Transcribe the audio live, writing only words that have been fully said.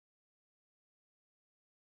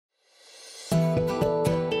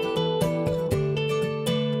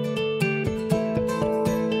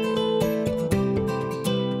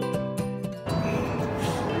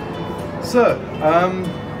So,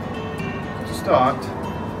 to start,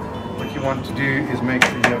 what you want to do is make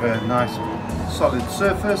sure you have a nice solid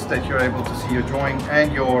surface that you're able to see your drawing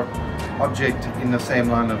and your object in the same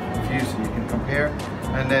line of view so you can compare.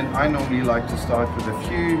 And then I normally like to start with a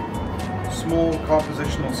few small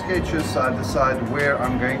compositional sketches side to side where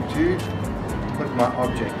I'm going to put my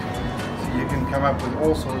object. So you can come up with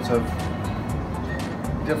all sorts of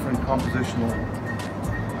different compositional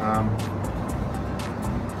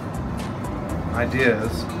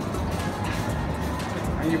ideas,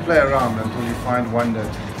 and you play around until you find one that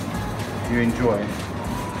you enjoy.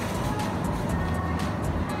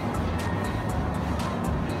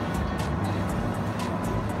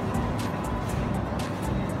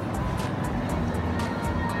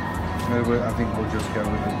 I think we'll just go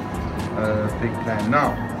with a big plan.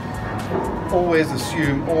 Now, always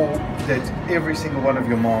assume that every single one of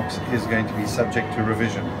your marks is going to be subject to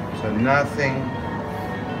revision. So nothing,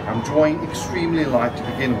 I'm drawing extremely light to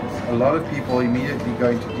begin with. A lot of people immediately go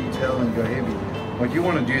into detail and go heavy. What you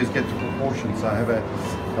want to do is get to proportions. I have a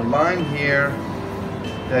line here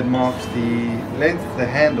that marks the length of the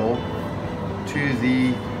handle to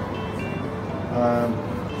the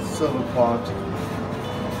silver part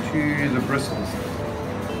to the bristles.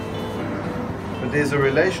 But there's a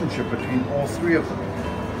relationship between all three of them.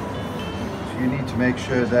 So you need to make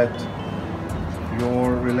sure that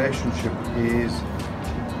your relationship is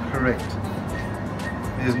correct.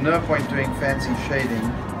 There's no point doing fancy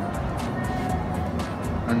shading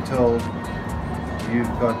until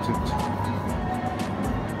you've got it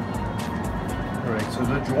correct. So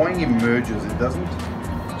the drawing emerges. It doesn't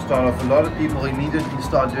start off. A lot of people immediately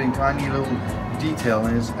start doing tiny little detail,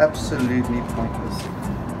 and it's absolutely pointless.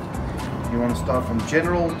 You want to start from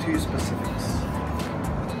general to specifics.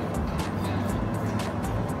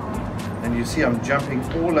 And you see I'm jumping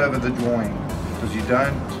all over the drawing because you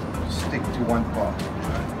don't stick to one part.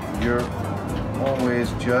 You're always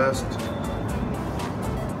just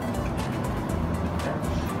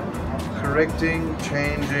correcting,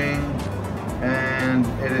 changing, and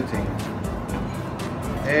editing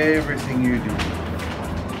everything you do.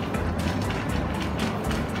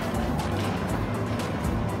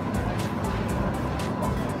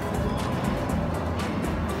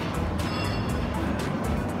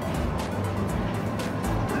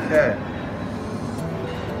 Okay.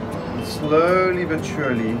 And slowly but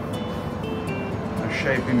surely a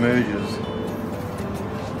shape emerges,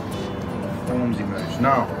 forms emerge.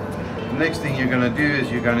 Now, the next thing you're going to do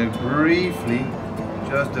is you're going to briefly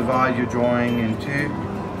just divide your drawing into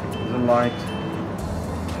the light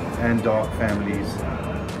and dark families,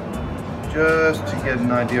 just to get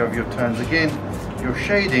an idea of your tones. Again, your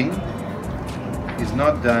shading is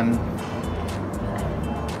not done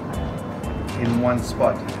in one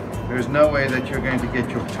spot. There's no way that you're going to get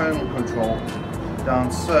your tonal control down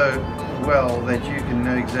so well that you can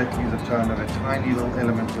know exactly the tone of a tiny little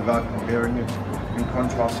element without comparing it and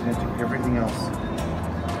contrasting it to everything else.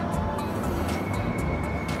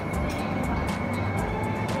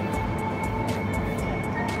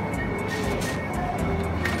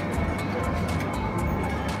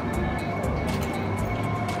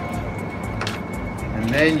 And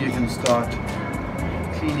then you can start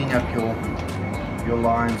cleaning up your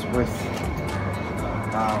lines with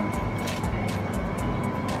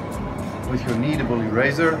your kneadable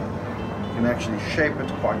eraser. You can actually shape it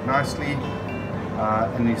quite nicely,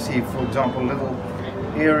 and you see, for example, little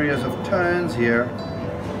areas of tones here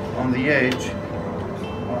on the edge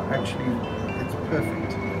are actually, it's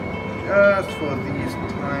perfect just for these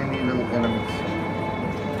tiny little elements.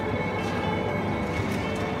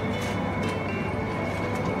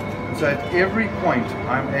 So at every point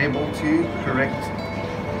I'm able to correct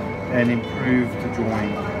and improve the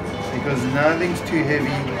drawing, because nothing's too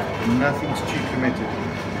heavy, nothing's too committed.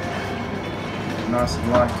 Nice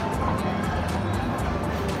and light.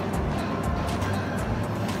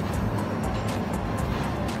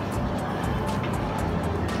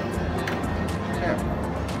 Yeah.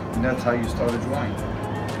 And that's how you start a drawing.